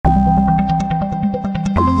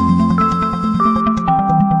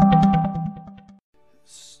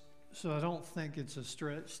think it's a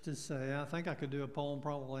stretch to say. I think I could do a poll,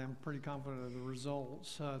 probably. I'm pretty confident of the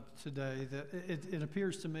results today. That it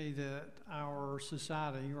appears to me that our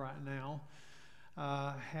society right now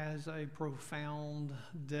has a profound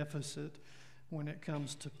deficit when it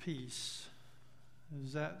comes to peace.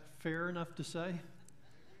 Is that fair enough to say?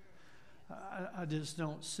 I just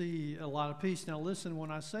don't see a lot of peace. Now listen,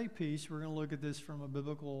 when I say peace, we're going to look at this from a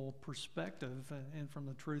biblical perspective and from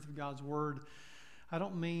the truth of God's Word. I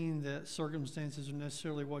don't mean that circumstances are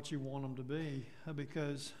necessarily what you want them to be,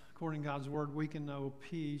 because according to God's Word, we can know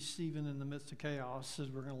peace even in the midst of chaos, as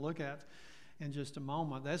we're going to look at in just a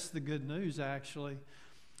moment. That's the good news, actually.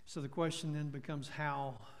 So the question then becomes,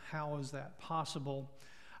 how is that possible?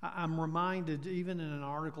 I'm reminded, even in an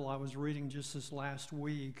article I was reading just this last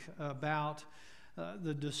week, about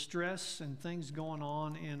the distress and things going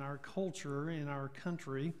on in our culture, in our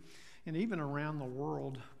country, and even around the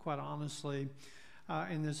world, quite honestly.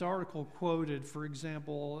 And this article quoted, for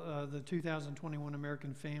example, the 2021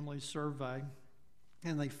 American Family Survey,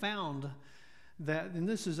 and they found that, and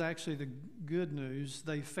this is actually the good news,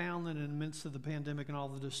 they found that in the midst of the pandemic and all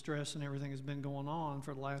the distress and everything that's been going on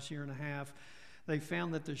for the last year and a half, they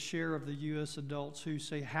found that the share of the U.S. adults who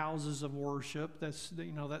say houses of worship, that's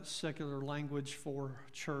secular language for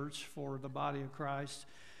church, for the body of Christ,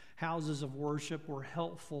 houses of worship were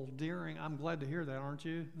helpful during, I'm glad to hear that, aren't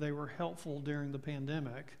you? They were helpful during the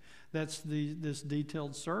pandemic. That's this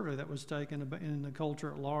detailed survey that was taken in the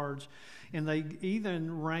culture at large. And they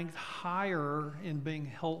even ranked higher in being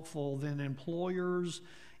helpful than employers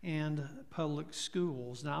and public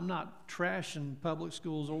schools. Now, I'm not trashing public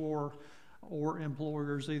schools or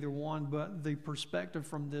employers, either one, but the perspective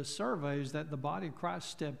from this survey is that the body of Christ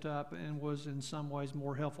stepped up and was in some ways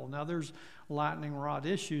more helpful. Now, there's lightning rod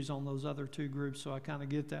issues on those other two groups, so I kind of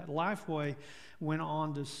get that. Lifeway went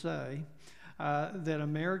on to say that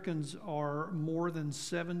Americans are more than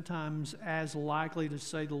 7 times as likely to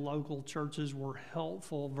say the local churches were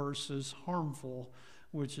helpful versus harmful,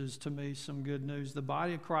 which is, to me, some good news. The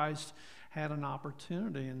body of Christ had an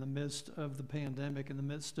opportunity in the midst of the pandemic, in the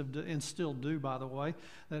midst of, and still do, by the way,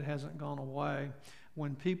 that hasn't gone away,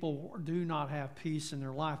 when people do not have peace in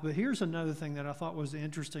their life. But here's another thing that I thought was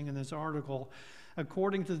interesting in this article.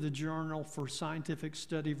 According to the Journal for Scientific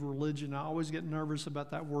Study of Religion, I always get nervous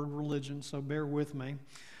about that word religion, so bear with me.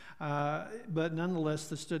 But nonetheless,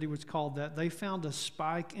 the study was called that. They found a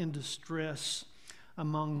spike in distress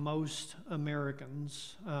among most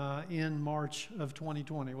Americans in March of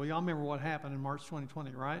 2020. Well, y'all remember what happened in March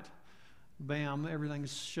 2020, right? Bam,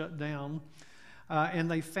 everything's shut down.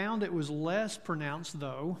 And they found it was less pronounced,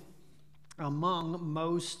 though, among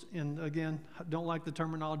most, and again, I don't like the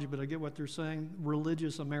terminology, but I get what they're saying,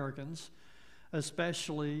 religious Americans,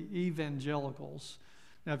 especially evangelicals.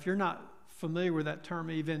 Now, if you're not familiar with that term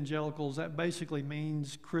evangelicals, that basically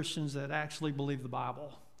means Christians that actually believe the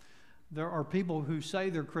Bible. There are people who say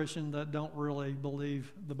they're Christian that don't really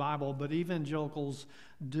believe the Bible, but evangelicals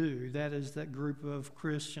do. That is that group of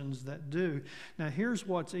Christians that do. Now, here's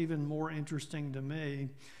what's even more interesting to me.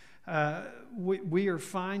 We are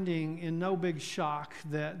finding, in no big shock,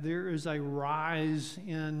 that there is a rise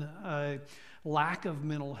in a lack of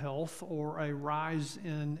mental health or a rise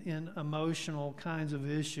in emotional kinds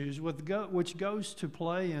of issues, which goes to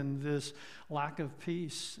play in this lack of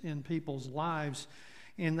peace in people's lives.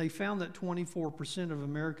 And they found that 24% of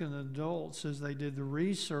American adults, as they did the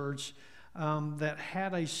research, that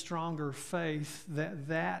had a stronger faith,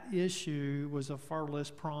 that issue was a far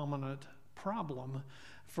less prominent problem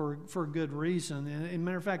for good reason. And as a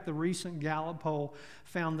matter of fact, the recent Gallup poll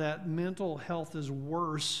found that mental health is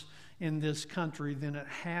worse in this country than it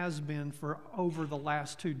has been for over the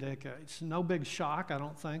last 2 decades. No big shock, I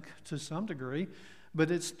don't think, to some degree,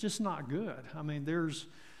 but it's just not good. I mean, there's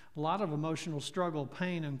a lot of emotional struggle,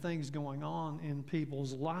 pain, and things going on in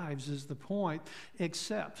people's lives is the point,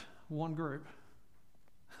 except one group.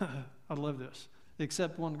 I love this.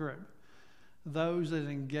 Except one group. Those that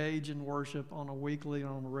engage in worship on a weekly and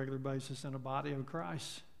on a regular basis in a body of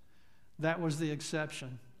Christ. That was the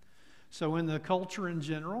exception. So in the culture in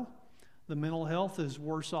general, the mental health is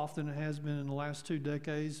worse off than it has been in the last 2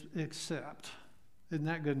 decades, except. Isn't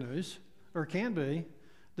that good news? Or can be.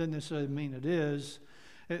 Doesn't necessarily mean it is.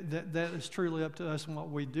 That is truly up to us and what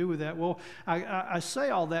we do with that. Well, I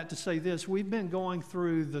say all that to say this. We've been going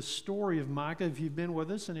through the story of Micah, if you've been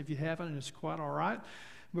with us, and if you haven't, it's quite all right.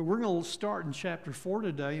 But we're going to start in chapter 4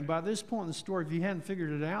 today, and by this point in the story, if you hadn't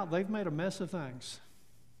figured it out, they've made a mess of things.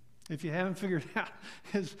 If you haven't figured out,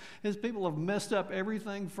 his people have messed up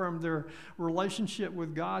everything from their relationship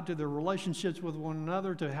with God to their relationships with one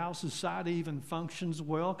another to how society even functions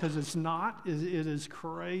well, because it's not. It is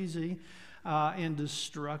crazy. and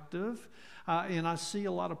destructive. And I see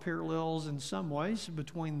a lot of parallels in some ways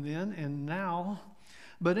between then and now.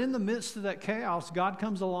 But in the midst of that chaos, God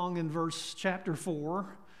comes along in chapter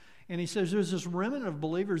 4, and he says there's this remnant of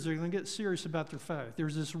believers that are going to get serious about their faith.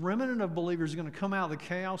 There's this remnant of believers going to come out of the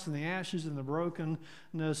chaos and the ashes and the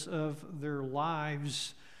brokenness of their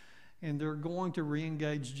lives, and they're going to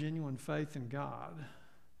re-engage genuine faith in God.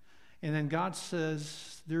 And then God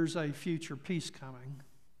says there's a future peace coming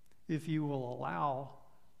if you will allow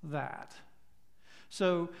that.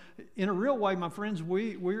 So in a real way, my friends,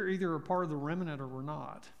 we're either a part of the remnant or we're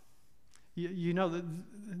not. You know that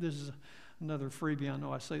this is another freebie. I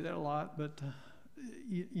know I say that a lot, but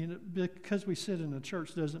you know, because we sit in a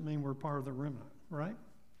church doesn't mean we're part of the remnant, right?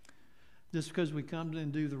 Just because we come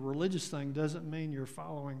and do the religious thing doesn't mean you're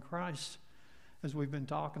following Christ, as we've been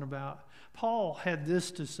talking about. Paul had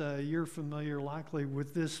this to say. You're familiar likely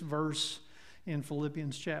with this verse in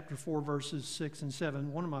Philippians chapter 4, verses 6 and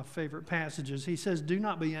 7, one of my favorite passages. He says, do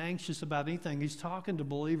not be anxious about anything. He's talking to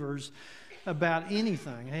believers about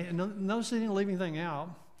anything. Notice he didn't leave anything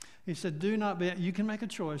out. He said, do not be, you can make a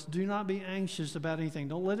choice. Do not be anxious about anything.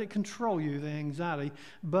 Don't let it control you, the anxiety.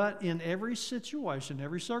 But in every situation,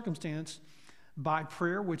 every circumstance, by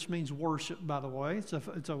prayer, which means worship, by the way.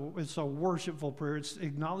 It's a worshipful prayer. It's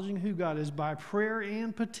acknowledging who God is by prayer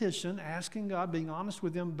and petition, asking God, being honest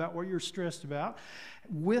with Him about what you're stressed about.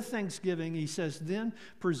 With thanksgiving, he says, then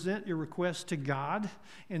present your request to God.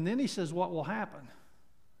 And then he says, what will happen?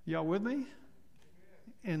 Y'all with me?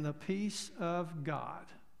 And the peace of God.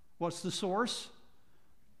 What's the source?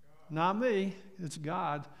 God. Not me. It's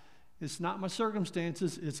God. It's not my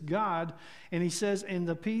circumstances. It's God. And he says, and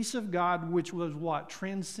the peace of God, which was what?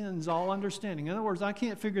 Transcends all understanding. In other words, I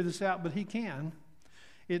can't figure this out, but he can.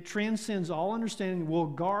 It transcends all understanding, will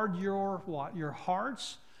guard your what? Your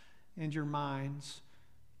hearts and your minds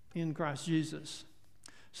in Christ Jesus.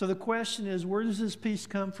 So the question is, where does this peace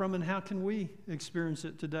come from, and how can we experience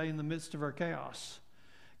it today in the midst of our chaos?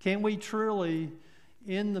 Can we truly,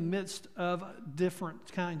 in the midst of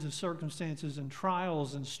different kinds of circumstances and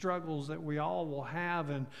trials and struggles that we all will have,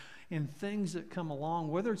 and things that come along,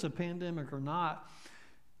 whether it's a pandemic or not,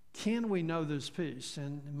 can we know this peace?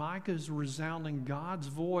 And Micah's resounding, God's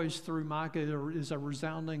voice through Micah is a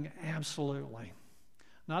resounding absolutely.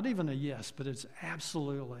 Not even a yes, but it's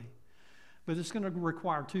absolutely. But it's going to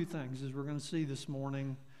require two things, as we're going to see this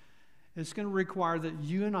morning. It's going to require that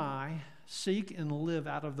you and I seek and live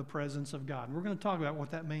out of the presence of God. And we're going to talk about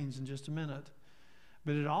what that means in just a minute.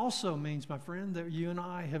 But it also means, my friend, that you and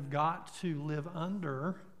I have got to live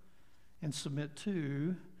under and submit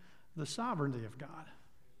to the sovereignty of God.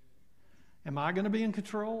 Am I going to be in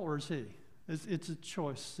control, or is he? It's a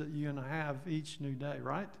choice that you and I have each new day,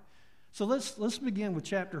 right? So let's begin with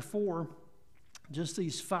chapter 4, just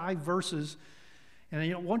these 5 verses. And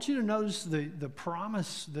I want you to notice the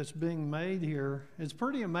promise that's being made here. It's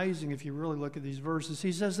pretty amazing if you really look at these verses.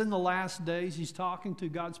 He says in the last days, he's talking to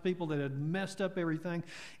God's people that had messed up everything.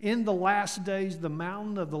 In the last days, the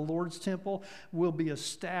mountain of the Lord's temple will be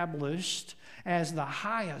established as the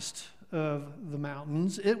highest of the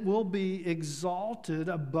mountains. It will be exalted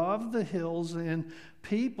above the hills, and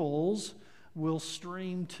peoples will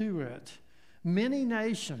stream to it. Many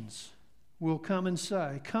nations will come and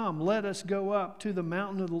say, come, let us go up to the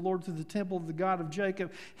mountain of the Lord, to the temple of the God of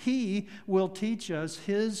Jacob. He will teach us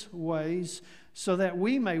his ways so that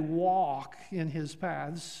we may walk in his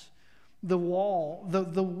paths. The law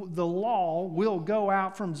will go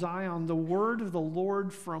out from Zion, the word of the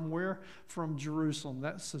Lord from where? From Jerusalem.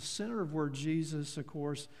 That's the center of where Jesus, of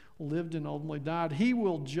course, lived and ultimately died. He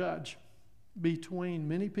will judge between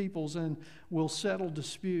many peoples and will settle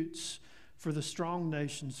disputes for the strong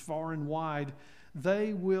nations far and wide.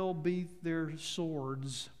 They will beat their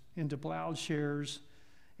swords into plowshares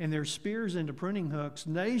and their spears into pruning hooks.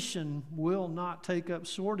 Nation will not take up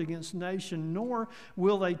sword against nation, nor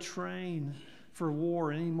will they train for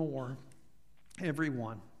war anymore.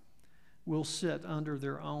 Everyone will sit under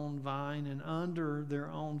their own vine and under their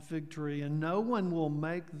own fig tree, and no one will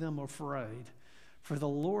make them afraid, for the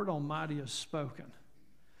Lord Almighty has spoken.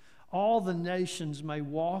 All the nations may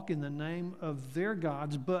walk in the name of their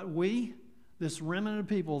gods, but we, this remnant of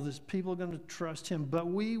people, this people are going to trust him, but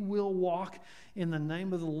we will walk in the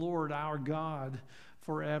name of the Lord our God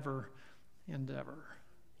forever and ever.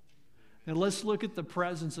 Now let's look at the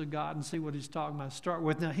presence of God and see what he's talking about. Start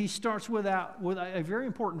with, now he starts with a very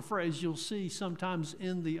important phrase you'll see sometimes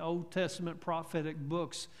in the Old Testament prophetic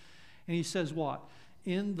books. And he says what?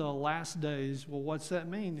 in the last days. Well, what's that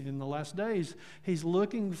mean? In the last days, he's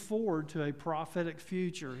looking forward to a prophetic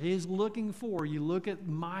future. He's looking forward. You look at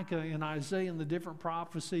Micah and Isaiah and the different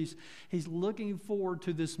prophecies. He's looking forward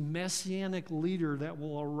to this messianic leader that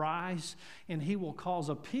will arise, and he will cause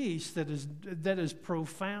a peace that is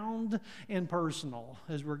profound and personal,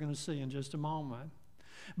 as we're going to see in just a moment.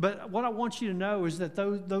 But what I want you to know is that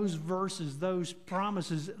those verses, those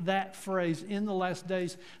promises, that phrase, in the last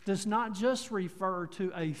days, does not just refer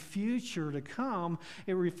to a future to come.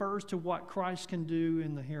 It refers to what Christ can do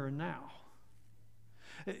in the here and now.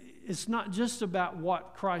 It's not just about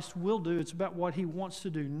what Christ will do. It's about what he wants to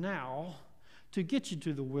do now to get you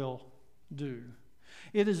to the will do.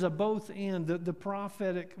 It is a both and. The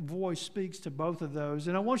prophetic voice speaks to both of those.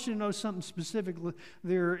 And I want you to know something specifically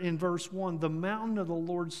there in verse 1. The mountain of the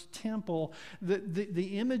Lord's temple,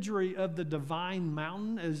 the imagery of the divine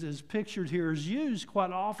mountain as pictured here is used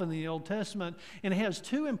quite often in the Old Testament. And it has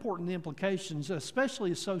two important implications,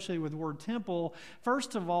 especially associated with the word temple.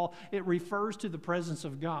 First of all, it refers to the presence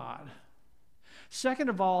of God. Second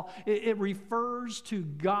of all, it refers to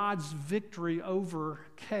God's victory over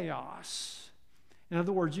chaos. In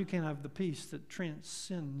other words, you can have the peace that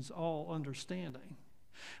transcends all understanding.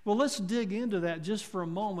 Well, let's dig into that just for a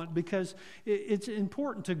moment, because it's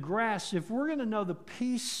important to grasp. If we're going to know the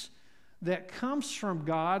peace that comes from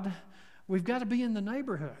God, we've got to be in the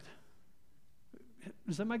neighborhood.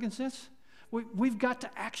 Is that making sense? We've got to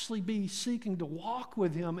actually be seeking to walk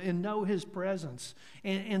with him and know his presence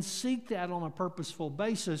and seek that on a purposeful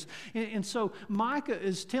basis. And so Micah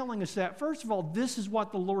is telling us that. First of all, this is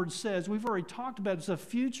what the Lord says. We've already talked about it. It's a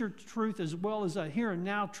future truth as well as a here and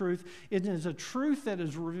now truth. It is a truth that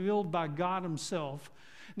is revealed by God himself.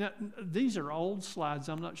 Now, these are old slides.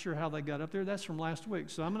 I'm not sure how they got up there. That's from last week.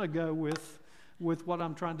 So I'm going to go with what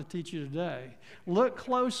I'm trying to teach you today. Look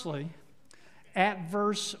closely at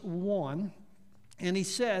verse 1. And he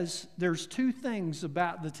says there's two things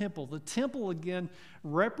about the temple. The temple, again,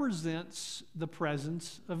 represents the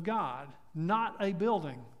presence of God, not a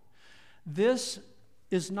building. This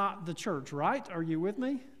is not the church, right? Are you with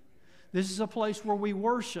me? This is a place where we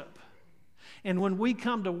worship. And when we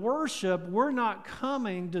come to worship, we're not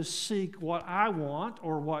coming to seek what I want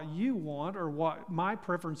or what you want or what my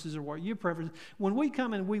preferences or what your preferences. When we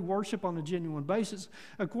come and we worship on a genuine basis,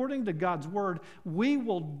 according to God's word, we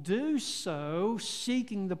will do so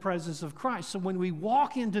seeking the presence of Christ. So when we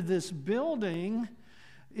walk into this building,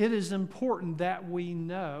 it is important that we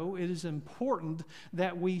know, it is important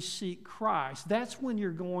that we seek Christ. That's when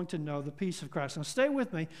you're going to know the peace of Christ. Now stay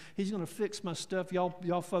with me. He's going to fix my stuff.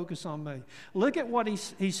 Y'all focus on me. Look at what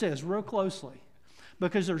he says real closely.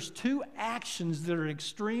 Because there's two actions that are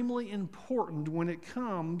extremely important when it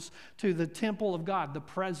comes to the temple of God, the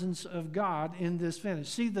presence of God in this finish.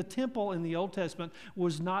 See, the temple in the Old Testament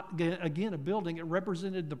was not, again, a building. It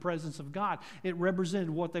represented the presence of God. It represented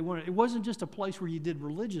what they wanted. It wasn't just a place where you did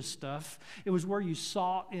religious stuff. It was where you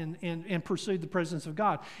sought and pursued the presence of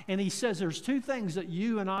God. And he says there's two things that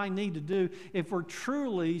you and I need to do if we're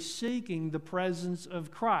truly seeking the presence of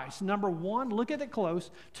Christ. Number one, look at it close,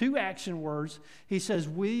 two action words. He says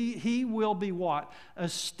he will be what?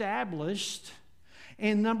 Established.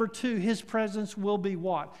 And number two, his presence will be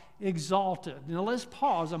what? Exalted. Now let's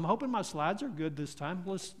pause. I'm hoping my slides are good this time.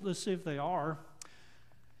 Let's see if they are.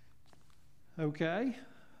 Okay.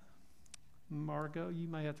 Margo, you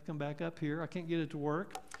may have to come back up here. I can't get it to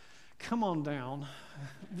work. Come on down.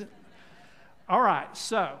 All right,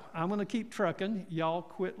 so I'm going to keep trucking. Y'all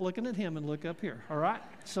quit looking at him and look up here. All right?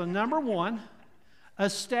 So number one,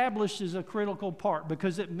 established is a critical part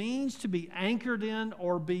because it means to be anchored in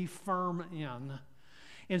or be firm in.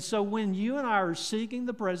 And so when you and I are seeking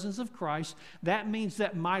the presence of Christ, that means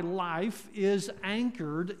that my life is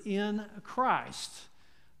anchored in Christ.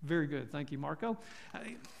 Very good. Thank you, Marco.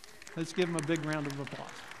 Let's give him a big round of applause.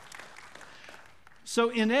 So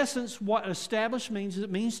in essence, what established means is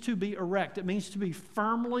it means to be erect. It means to be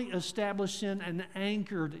firmly established in and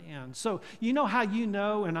anchored in. So you know how you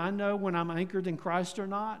know and I know when I'm anchored in Christ or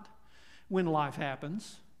not? When life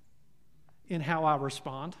happens, in how I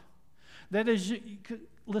respond. That is,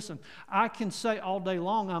 listen, I can say all day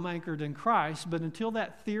long I'm anchored in Christ, but until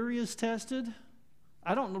that theory is tested,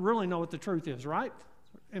 I don't really know what the truth is, right?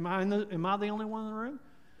 Am I the only one in the room?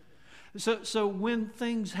 So when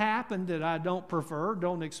things happen that I don't prefer,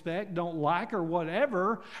 don't expect, don't like, or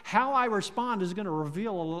whatever, how I respond is going to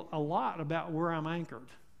reveal a lot about where I'm anchored.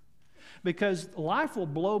 Because life will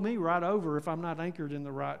blow me right over if I'm not anchored in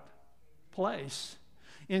the right place.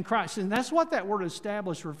 in Christ. And that's what that word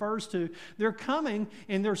establish refers to. They're coming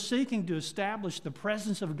and they're seeking to establish the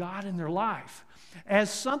presence of God in their life as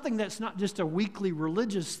something that's not just a weekly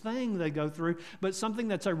religious thing they go through, but something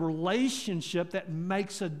that's a relationship that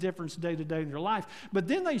makes a difference day to day in their life. But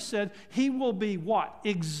then they said, he will be what?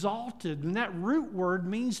 Exalted. And that root word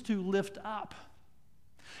means to lift up.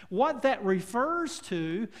 What that refers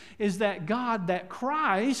to is that God, that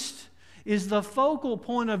Christ, is the focal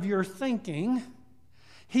point of your thinking.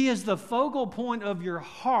 He is the focal point of your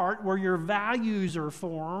heart where your values are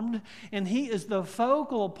formed, and He is the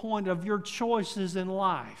focal point of your choices in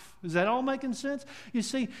life. Is that all making sense? You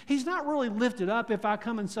see, He's not really lifted up if I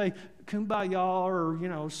come and say, Kumbaya,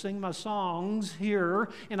 or, sing my songs here,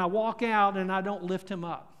 and I walk out and I don't lift Him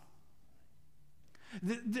up.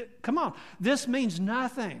 Come on, this means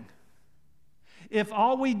nothing. If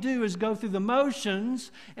all we do is go through the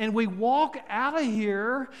motions and we walk out of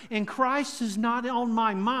here and Christ is not on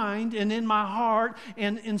my mind and in my heart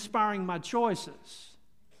and inspiring my choices.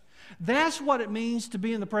 That's what it means to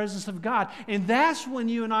be in the presence of God. And that's when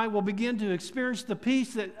you and I will begin to experience the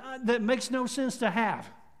peace that makes no sense to have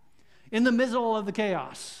in the middle of the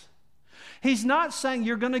chaos. He's not saying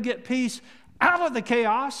you're going to get peace out of the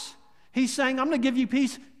chaos. He's saying, I'm going to give you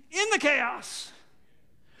peace in the chaos.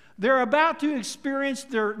 They're about to experience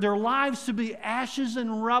their lives to be ashes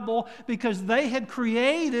and rubble because they had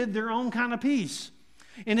created their own kind of peace.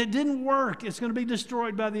 And it didn't work. It's going to be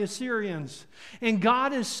destroyed by the Assyrians. And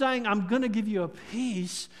God is saying, I'm going to give you a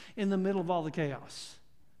peace in the middle of all the chaos.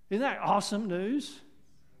 Isn't that awesome news?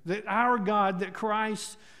 That our God, that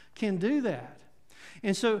Christ can do that.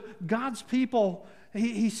 And so God's people,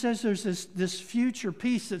 He says there's this future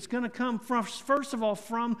peace that's going to come from, first of all,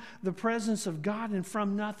 from the presence of God and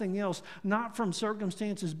from nothing else, not from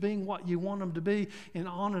circumstances being what you want them to be, and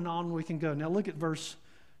on we can go. Now look at verse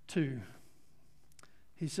 2.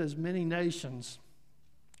 He says, many nations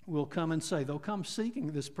will come and say, they'll come seeking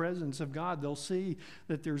this presence of God. They'll see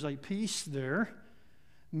that there's a peace there.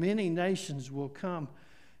 Many nations will come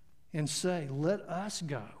and say, let us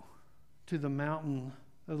go to the mountain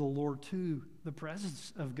of the Lord, to the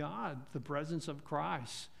presence of God, the presence of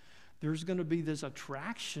Christ. There's going to be this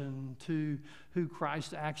attraction to who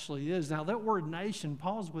Christ actually is. Now, that word nation,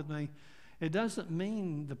 pause with me, it doesn't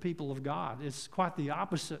mean the people of God. It's quite the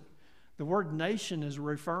opposite. The word nation is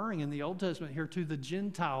referring in the Old Testament here to the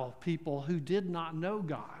Gentile people who did not know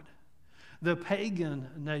God, the pagan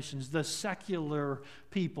nations, the secular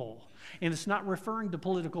people. And it's not referring to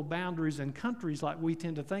political boundaries and countries like we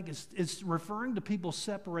tend to think. It's referring to people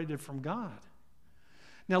separated from God.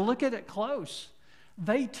 Now look at it close.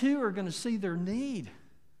 They too are going to see their need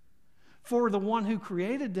for the one who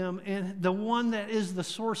created them and the one that is the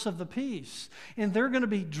source of the peace. And they're going to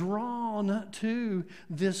be drawn to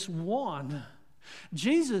this one.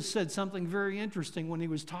 Jesus said something very interesting when He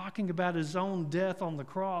was talking about His own death on the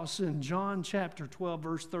cross in John chapter 12,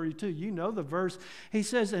 verse 32. You know the verse. He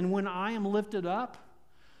says, and when I am lifted up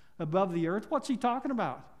above the earth, what's He talking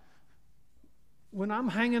about? When I'm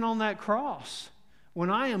hanging on that cross, when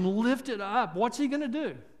I am lifted up, what's He going to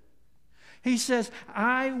do? He says,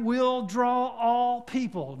 I will draw all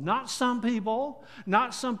people, not some people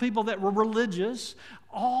that were religious,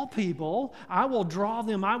 all people. I will draw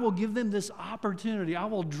them. I will give them this opportunity. I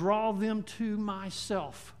will draw them to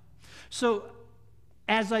myself. So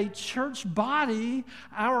as a church body,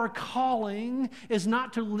 our calling is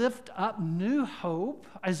not to lift up New Hope.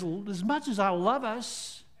 As much as I love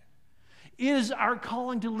us, it is our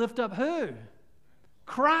calling to lift up who?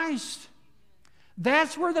 Christ.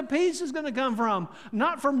 That's where the peace is going to come from.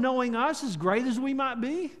 Not from knowing us as great as we might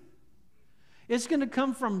be. It's going to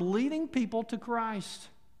come from leading people to Christ.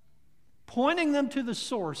 Pointing them to the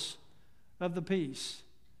source of the peace.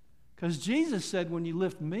 Because Jesus said, when you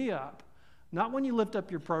lift me up, not when you lift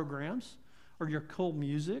up your programs or your cool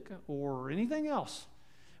music or anything else.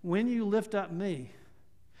 When you lift up me.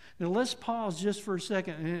 Now let's pause just for a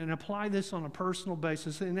second and apply this on a personal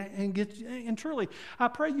basis and truly, I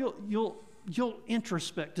pray you'll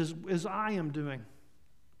introspect as I am doing.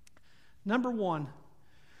 Number one,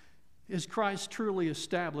 is Christ truly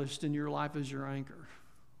established in your life as your anchor?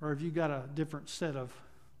 Or have you got a different set of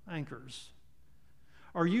anchors?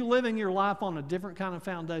 Are you living your life on a different kind of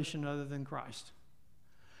foundation other than Christ?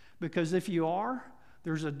 Because if you are,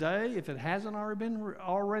 there's a day, if it hasn't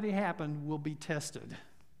already happened, will be tested.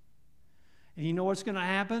 And you know what's going to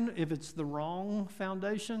happen? If it's the wrong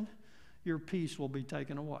foundation, your peace will be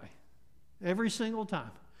taken away. Every single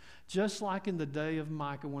time. Just like in the day of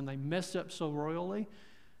Micah when they messed up so royally,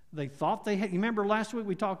 they thought they had. You remember last week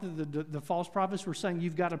we talked to the false prophets were saying,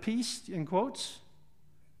 you've got a peace, in quotes.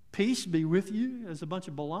 Peace be with you. It's a bunch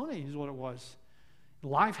of baloney is what it was.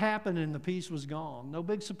 Life happened and the peace was gone. No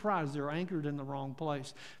big surprise. They're anchored in the wrong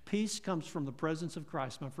place. Peace comes from the presence of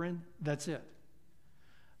Christ, my friend. That's it.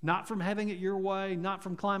 Not from having it your way, not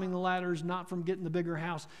from climbing the ladders, not from getting the bigger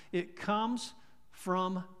house. It comes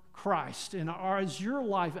from Christ. And is your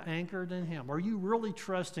life anchored in Him? Are you really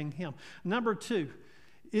trusting Him? Number 2,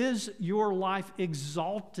 is your life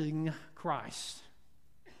exalting Christ?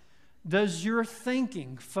 Does your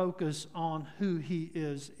thinking focus on who He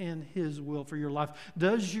is and His will for your life?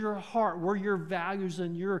 Does your heart, where your values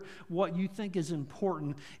and what you think is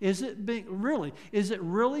important, is it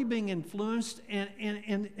really being influenced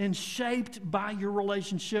and shaped by your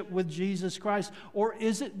relationship with Jesus Christ? Or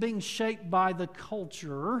is it being shaped by the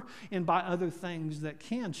culture and by other things that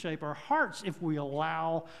can shape our hearts if we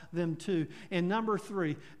allow them to? And number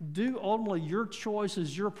 3, do ultimately your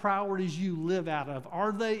choices, your priorities you live out of,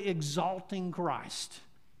 are they exalting Christ?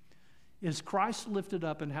 Is Christ lifted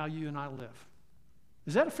up in how you and I live?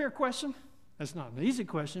 Is that a fair question? That's not an easy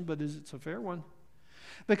question, but it's a fair one.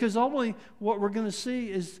 Because ultimately what we're going to see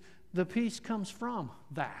is the peace comes from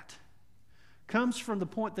that. Comes from the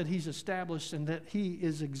point that He's established and that He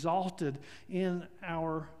is exalted in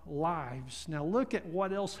our lives. Now look at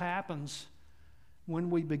what else happens when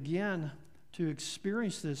we begin to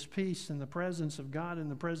experience this peace in the presence of God, in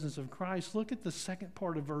the presence of Christ. Look at the second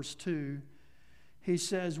part of verse 2. He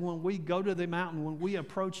says, when we go to the mountain, when we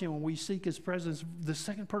approach Him, when we seek His presence, the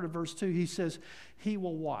second part of verse 2, He says, He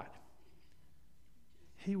will what?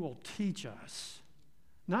 He will teach us.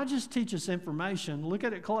 Not just teach us information. Look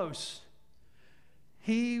at it close.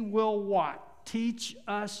 He will what? Teach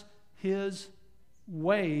us His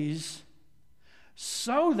ways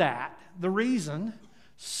so that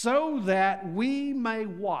we may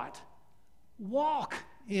what? Walk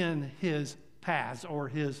in His paths or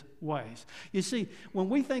His ways. You see, when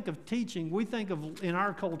we think of teaching, we think of, in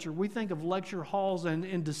our culture, we think of lecture halls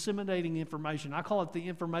and disseminating information. I call it the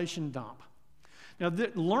information dump. Now,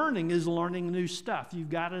 learning is learning new stuff.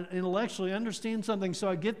 You've got to intellectually understand something, so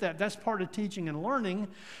I get that. That's part of teaching and learning.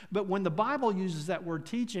 But when the Bible uses that word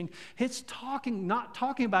teaching, it's not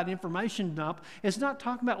talking about information dump. It's not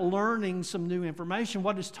talking about learning some new information.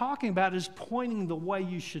 What it's talking about is pointing the way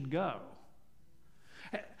you should go.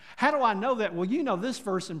 How do I know that? Well, you know this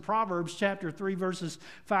verse in Proverbs chapter 3, verses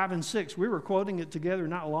 5 and 6. We were quoting it together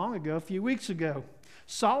not long ago, a few weeks ago.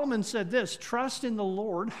 Solomon said this, trust in the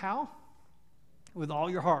Lord, how? With all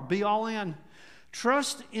your heart. Be all in.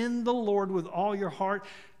 Trust in the Lord with all your heart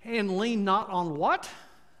and lean not on what?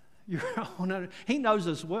 Your own. He knows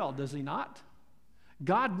us well, does He not?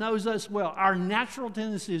 God knows us well. Our natural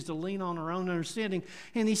tendency is to lean on our own understanding.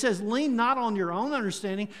 And He says, lean not on your own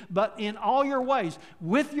understanding, but in all your ways,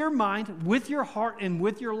 with your mind, with your heart, and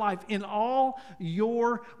with your life. In all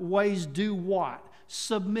your ways do what?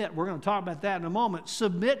 Submit. We're going to talk about that in a moment.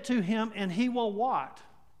 Submit to Him and He will what?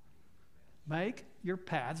 Make your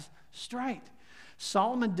paths straight.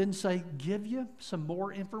 Solomon didn't say, give you some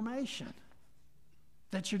more information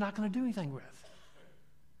that you're not going to do anything with.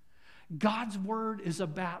 God's word is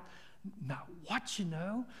about not what you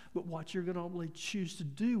know, but what you're going to ultimately choose to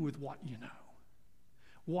do with what you know,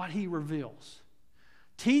 what He reveals.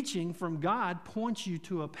 Teaching from God points you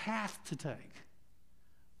to a path to take,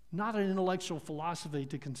 not an intellectual philosophy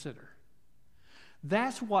to consider.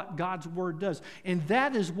 That's what God's word does. And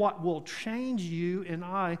that is what will change you and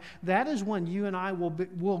I. That is when you and I will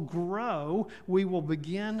grow. We will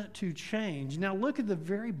begin to change. Now look at the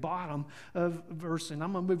very bottom of verse, and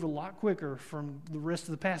I'm going to move a lot quicker from the rest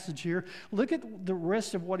of the passage here. Look at the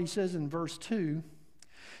rest of what he says in verse 2.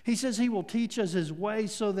 He says He will teach us His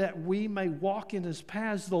ways so that we may walk in His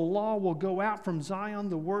paths. The law will go out from Zion,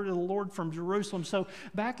 the word of the Lord from Jerusalem. So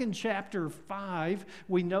back in chapter 5,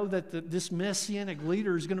 we know that this Messianic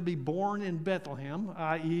leader is going to be born in Bethlehem,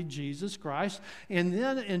 i.e. Jesus Christ. And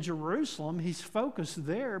then in Jerusalem, He's focused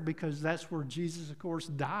there because that's where Jesus, of course,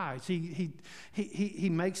 dies. He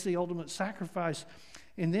makes the ultimate sacrifice.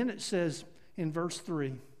 And then it says in verse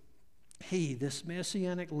 3, He, this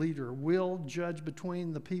Messianic leader, will judge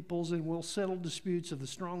between the peoples and will settle disputes of the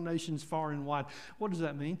strong nations far and wide. What does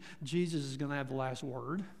that mean? Jesus is going to have the last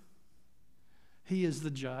word. He is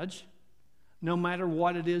the judge. No matter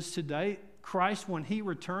what it is today, Christ, when He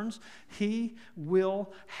returns, He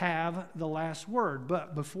will have the last word.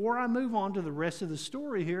 But before I move on to the rest of the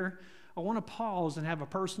story here, I want to pause and have a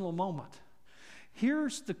personal moment.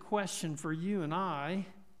 Here's the question for you and I.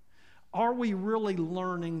 Are we really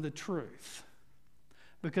learning the truth?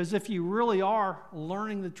 Because if you really are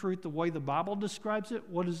learning the truth the way the Bible describes it,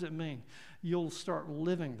 what does it mean? You'll start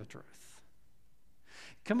living the truth.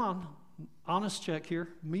 Come on, honest check here.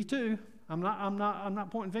 Me too. I'm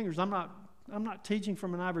not pointing fingers. I'm not teaching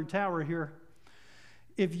from an ivory tower here.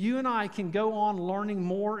 If you and I can go on learning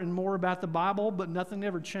more and more about the Bible, but nothing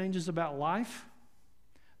ever changes about life,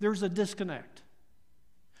 there's a disconnect.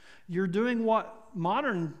 You're doing what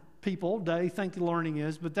modern people today think learning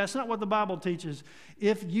is, but that's not what the Bible teaches.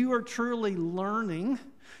 If you are truly learning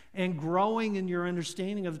and growing in your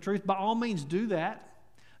understanding of the truth, by all means do that.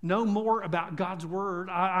 Know more about God's Word.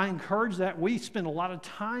 I encourage that. We spend a lot of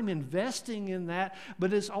time investing in that,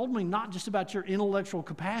 but it's ultimately not just about your intellectual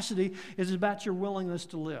capacity. It's about your willingness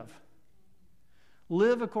to live.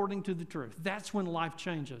 Live according to the truth. That's when life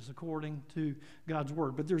changes, according to God's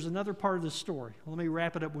Word. But there's another part of the story. Let me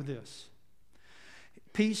wrap it up with this.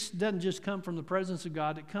 Peace doesn't just come from the presence of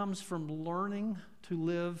God. It comes from learning to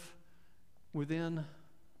live within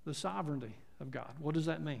the sovereignty of God. What does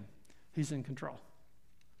that mean? He's in control.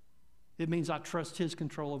 It means I trust His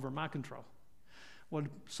control over my control. What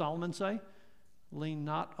did Solomon say? Lean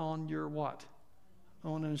not on your what?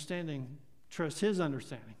 On understanding. Trust His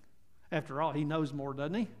understanding. After all, He knows more,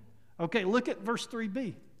 doesn't He? Okay, look at verse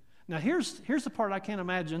 3b. Now here's the part I can't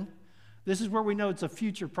imagine. This is where we know it's a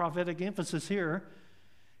future prophetic emphasis here.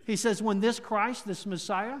 He says, when this Christ, this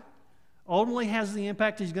Messiah, ultimately has the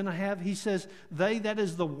impact He's going to have, He says, they, that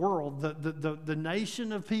is the world, the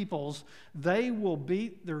nation of peoples, they will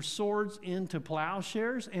beat their swords into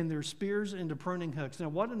plowshares and their spears into pruning hooks. Now,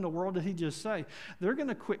 what in the world did He just say? They're going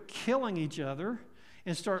to quit killing each other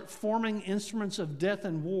and start forming instruments of death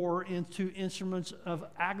and war into instruments of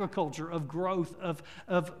agriculture, of growth,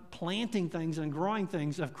 of planting things and growing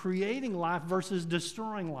things, of creating life versus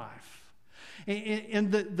destroying life.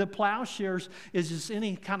 And the plowshares is just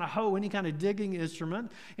any kind of hoe, any kind of digging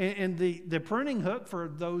instrument. And the pruning hook, for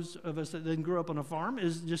those of us that didn't grow up on a farm,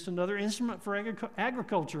 is just another instrument for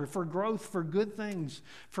agriculture, for growth, for good things,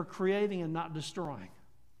 for creating and not destroying.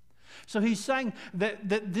 So He's saying that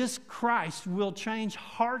this Christ will change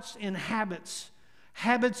hearts and habits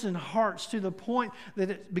and hearts to the point that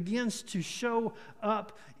it begins to show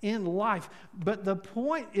up in life. But the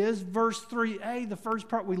point is, verse 3a, the first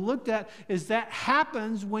part we looked at, is that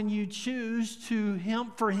happens when you choose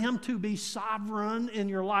for Him to be sovereign in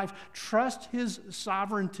your life. Trust His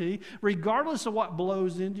sovereignty, regardless of what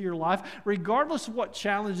blows into your life, regardless of what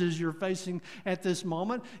challenges you're facing at this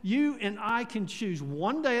moment. You and I can choose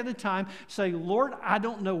one day at a time, say, Lord, I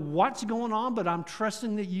don't know what's going on, but I'm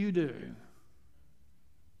trusting that You do.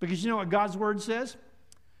 Because you know what God's Word says?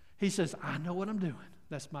 He says, I know what I'm doing.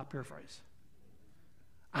 That's my paraphrase.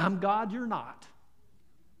 I'm God, you're not.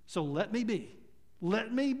 So let me be.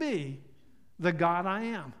 Let me be the God I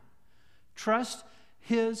am. Trust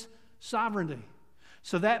His sovereignty.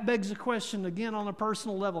 So that begs the question again on a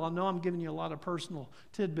personal level. I know I'm giving you a lot of personal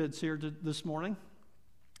tidbits here this morning.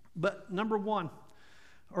 But number one,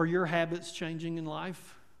 are your habits changing in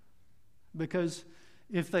life? Because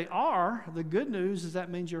if they are, the good news is that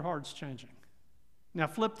means your heart's changing. Now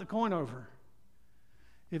flip the coin over.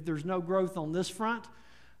 If there's no growth on this front,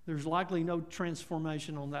 there's likely no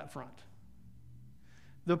transformation on that front.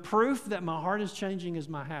 The proof that my heart is changing is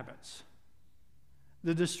my habits.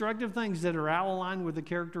 The destructive things that are out of line with the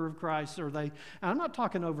character of Christ, I'm not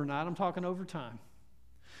talking overnight, I'm talking over time.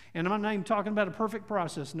 And I'm not even talking about a perfect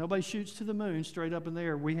process. Nobody shoots to the moon straight up in the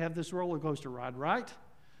air. We have this roller coaster ride, right?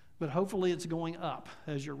 But hopefully it's going up.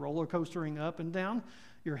 As you're roller coastering up and down,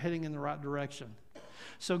 you're heading in the right direction.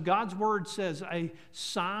 So God's Word says a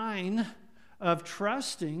sign of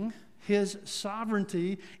trusting His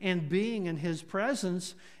sovereignty and being in His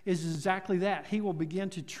presence is exactly that. He will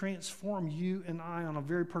begin to transform you and I on a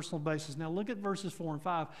very personal basis. Now look at verses 4 and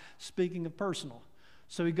 5, speaking of personal.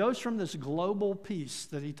 So He goes from this global peace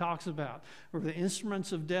that He talks about, where the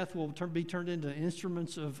instruments of death will be turned into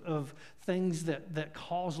instruments of things that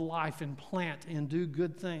cause life and plant and do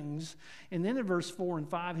good things. And then in verse 4 and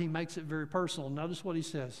 5, He makes it very personal. Notice what He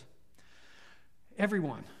says.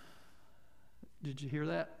 Everyone. Did you hear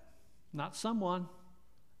that? Not someone.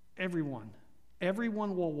 Everyone.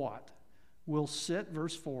 Everyone will what? Will sit,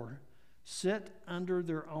 verse 4, sit under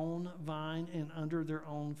their own vine and under their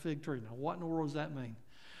own fig tree. Now, what in the world does that mean?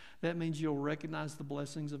 That means you'll recognize the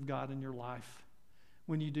blessings of God in your life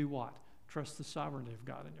when you do what? Trust the sovereignty of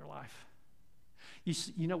God in your life.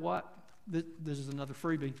 You know what? This is another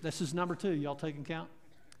freebie. This is number 2. Y'all taking count?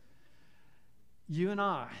 You and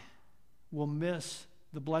I will miss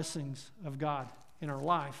the blessings of God in our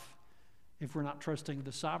life if we're not trusting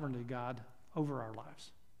the sovereignty of God over our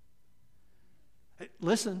lives. Hey,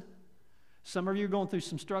 listen. Some of you are going through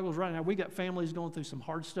some struggles right now. We got families going through some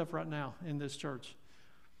hard stuff right now in this church.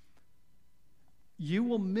 You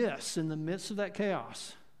will miss, in the midst of that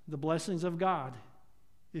chaos, the blessings of God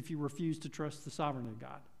if you refuse to trust the sovereignty of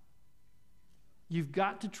God. You've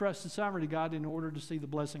got to trust the sovereignty of God in order to see the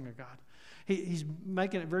blessing of God. He's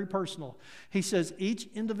making it very personal. He says each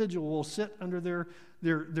individual will sit under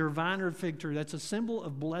their vine or fig tree. That's a symbol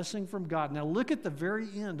of blessing from God. Now look at the very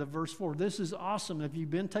end of verse 4. This is awesome. If you've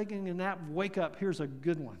been taking a nap, wake up. Here's a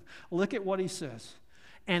good one. Look at what he says.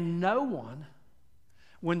 And no one,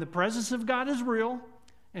 when the presence of God is real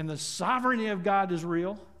and the sovereignty of God is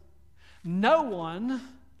real, no one,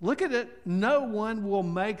 look at it, no one will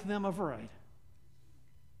make them afraid.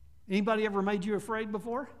 Anybody ever made you afraid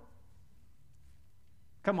before?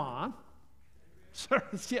 Come on.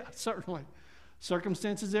 Yeah, certainly.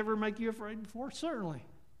 Circumstances ever make you afraid before? Certainly.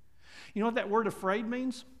 You know what that word afraid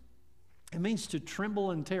means? It means to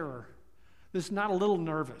tremble in terror. This is not a little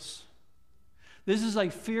nervous. This is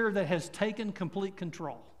a fear that has taken complete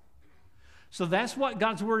control. So that's what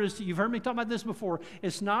God's word is. You've heard me talk about this before.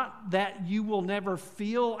 It's not that you will never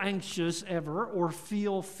feel anxious ever or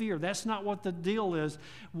feel fear. That's not what the deal is.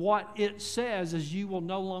 What it says is you will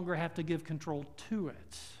no longer have to give control to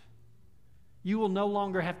it. You will no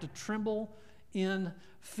longer have to tremble in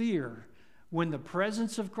fear. When the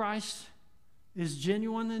presence of Christ is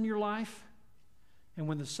genuine in your life, and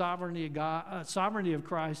when the sovereignty of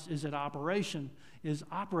Christ is at operation, is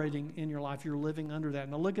operating in your life, you're living under that.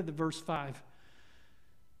 Now look at the verse 5.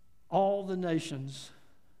 All the nations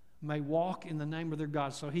may walk in the name of their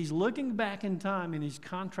God. So he's looking back in time and he's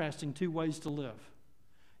contrasting two ways to live.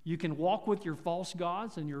 You can walk with your false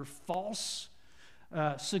gods and your false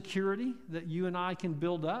security that you and I can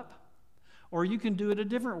build up, or you can do it a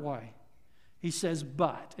different way. He says,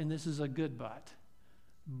 but, and this is a good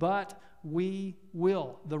but we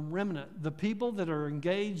will, the remnant, the people that are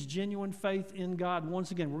engaged, genuine faith in God.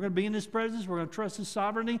 Once again, we're going to be in His presence, we're going to trust His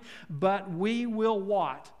sovereignty, but we will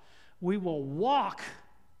what? We will walk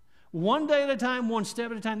one day at a time, one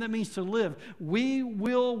step at a time. That means to live. We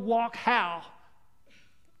will walk how?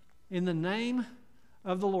 In the name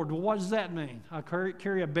of the Lord. Well, what does that mean? I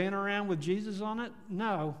carry a banner around with Jesus on it?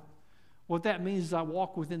 No. What that means is I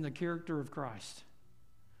walk within the character of Christ.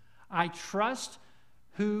 I trust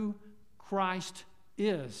who Christ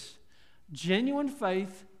is. Genuine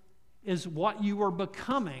faith is what you are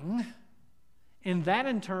becoming, and that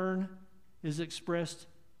in turn is expressed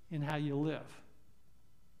in how you live.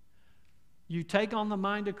 You take on the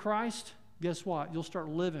mind of Christ, guess what? You'll start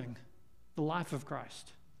living the life of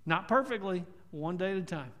Christ. Not perfectly, one day at a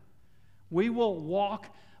time. We will walk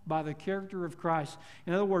by the character of Christ.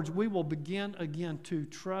 In other words, we will begin again to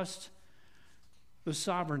trust the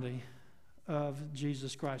sovereignty of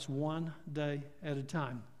Jesus Christ one day at a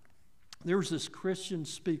time. There was this Christian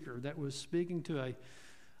speaker that was speaking to an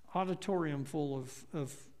auditorium full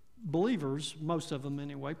of believers, most of them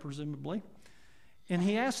anyway, presumably. And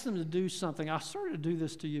he asked them to do something. I started to do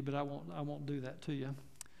this to you, but I won't do that to you.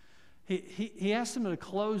 He asked them to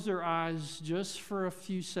close their eyes just for a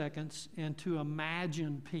few seconds and to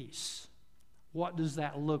imagine peace. What does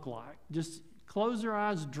that look like? Just close their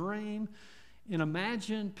eyes, dream, and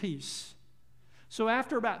imagine peace. So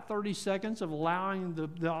after about 30 seconds of allowing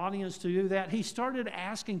the audience to do that, he started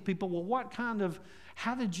asking people, well,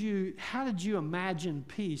 how did you imagine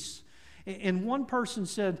peace? And one person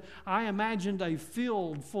said, I imagined a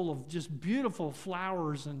field full of just beautiful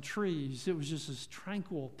flowers and trees. It was just this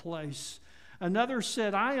tranquil place. Another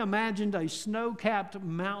said, I imagined a snow-capped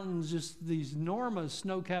mountains, just these enormous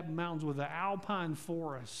snow-capped mountains with an alpine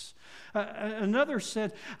forest. Another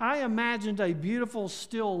said, I imagined a beautiful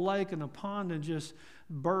still lake and a pond and just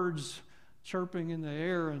birds chirping in the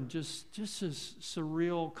air and just this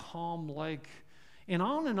surreal, calm lake. And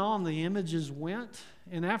on the images went.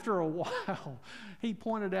 And after a while, he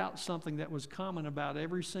pointed out something that was common about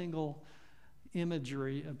every single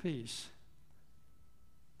imagery of peace.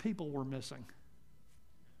 People were missing.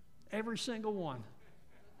 Every single one.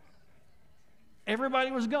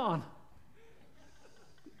 Everybody was gone.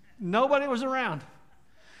 Nobody was around.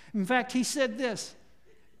 In fact, he said this,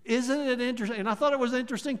 isn't it interesting? And I thought it was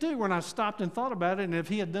interesting too when I stopped and thought about it. And if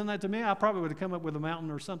he had done that to me, I probably would have come up with a mountain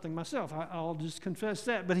or something myself. I'll just confess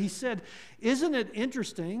that. But he said, isn't it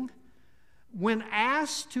interesting? When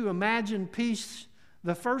asked to imagine peace,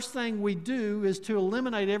 the first thing we do is to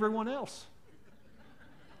eliminate everyone else.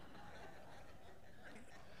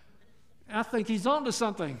 I think he's on to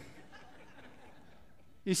something.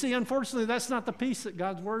 You see, unfortunately, that's not the peace that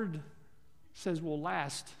God's Word says will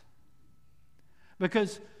last.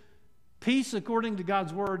 Because peace, according to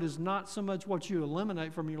God's Word, is not so much what you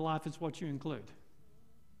eliminate from your life, it's what you include.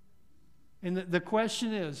 And the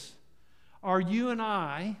question is, are you and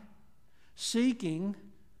I seeking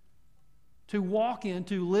to walk in,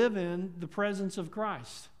 to live in the presence of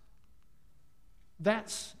Christ.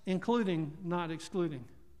 That's including, not excluding.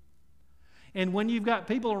 And when you've got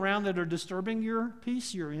people around that are disturbing your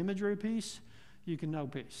peace, your imagery peace, you can know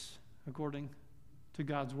peace according to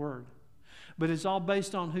God's word. But it's all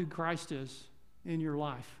based on who Christ is in your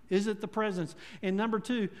life. Is it the presence? And number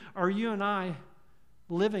two, are you and I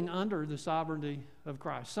living under the sovereignty of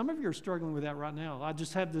Christ? Some of you are struggling with that right now. I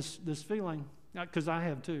just have this feeling, because I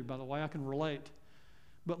have too, by the way, I can relate.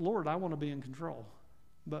 But Lord, I want to be in control.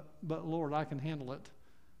 But Lord, I can handle it.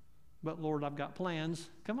 But Lord, I've got plans.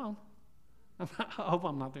 Come on. I hope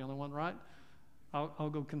I'm not the only one, right? I'll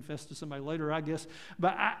go confess to somebody later, I guess.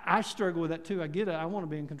 But I struggle with that too. I get it. I want to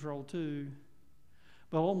be in control too.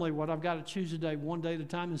 But ultimately, what I've got to choose today, one day at a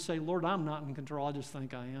time, and say, Lord, I'm not in control. I just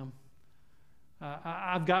think I am.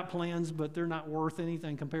 I've got plans, but they're not worth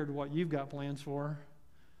anything compared to what you've got plans for.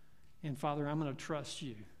 And Father, I'm going to trust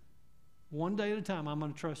you. One day at a time, I'm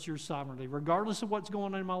going to trust your sovereignty. Regardless of what's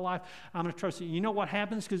going on in my life, I'm going to trust you. You know what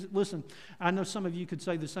happens? Because, listen, I know some of you could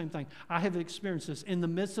say the same thing. I have experienced this. In the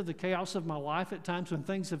midst of the chaos of my life, at times when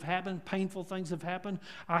things have happened, painful things have happened,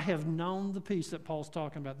 I have known the peace that Paul's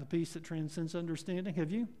talking about, the peace that transcends understanding. Have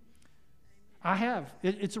you? I have.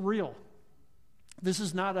 It's real. This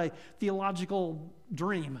is not a theological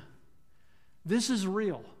dream. This is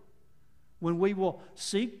real. When we will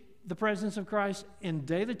seek the presence of Christ and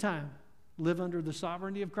day at a time live under the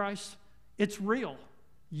sovereignty of Christ, it's real.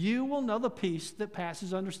 You will know the peace that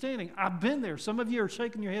passes understanding. I've been there. Some of you are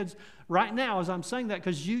shaking your heads right now as I'm saying that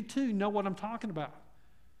because you too know what I'm talking about.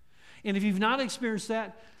 And if you've not experienced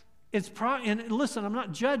that, it's probably, and listen, I'm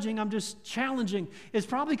not judging, I'm just challenging. It's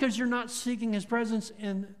probably because you're not seeking His presence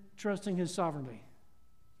and trusting His sovereignty.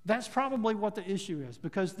 That's probably what the issue is,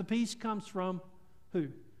 because the peace comes from who?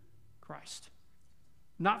 Christ.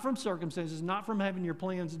 Not from circumstances, not from having your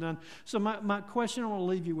plans done. So my question I want to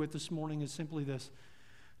leave you with this morning is simply this.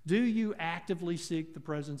 Do you actively seek the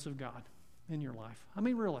presence of God in your life? I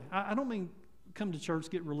mean, really. I don't mean come to church,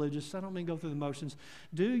 get religious. I don't mean go through the motions.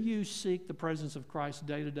 Do you seek the presence of Christ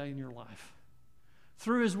day to day in your life?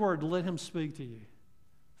 Through His Word, let Him speak to you.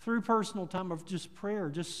 Through personal time of just prayer,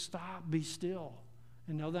 just stop, be still,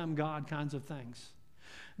 and know that I'm God kinds of things.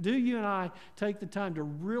 Do you and I take the time to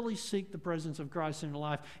really seek the presence of Christ in your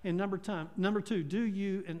life? And number two, do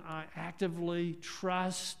you and I actively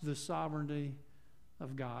trust the sovereignty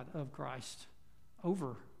of God, of Christ,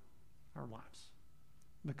 over our lives?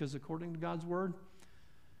 Because according to God's Word,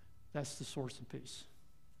 that's the source of peace.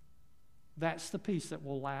 That's the peace that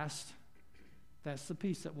will last. That's the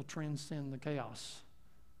peace that will transcend the chaos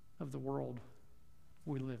of the world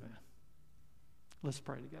we live in. Let's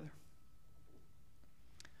pray together.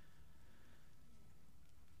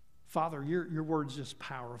 Father, your word's just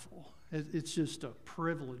powerful. It's just a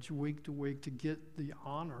privilege week to week to get the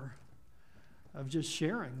honor of just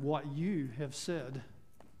sharing what you have said.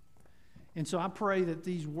 And so I pray that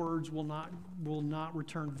these words will not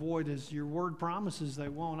return void, as your word promises they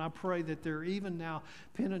won't. I pray that they're even now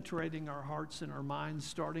penetrating our hearts and our minds,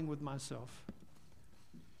 starting with myself.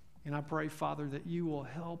 And I pray, Father, that you will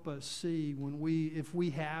help us see if we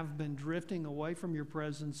have been drifting away from your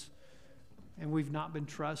presence and we've not been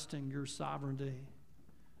trusting your sovereignty.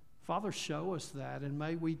 Father, show us that, and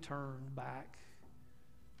may we turn back.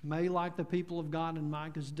 May, like the people of God in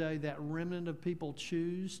Micah's day, that remnant of people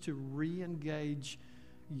choose to re-engage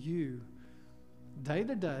you day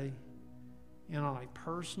to day and on a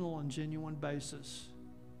personal and genuine basis.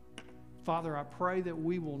 Father, I pray that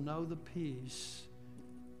we will know the peace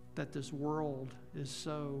that this world is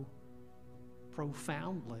so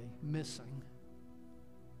profoundly missing.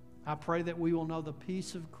 I pray that we will know the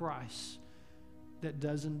peace of Christ that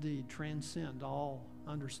does indeed transcend all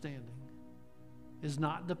understanding, is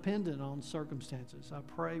not dependent on circumstances. I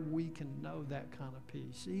pray we can know that kind of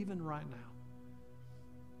peace, even right now.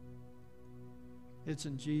 It's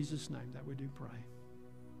in Jesus' name that we do pray.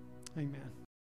 Amen.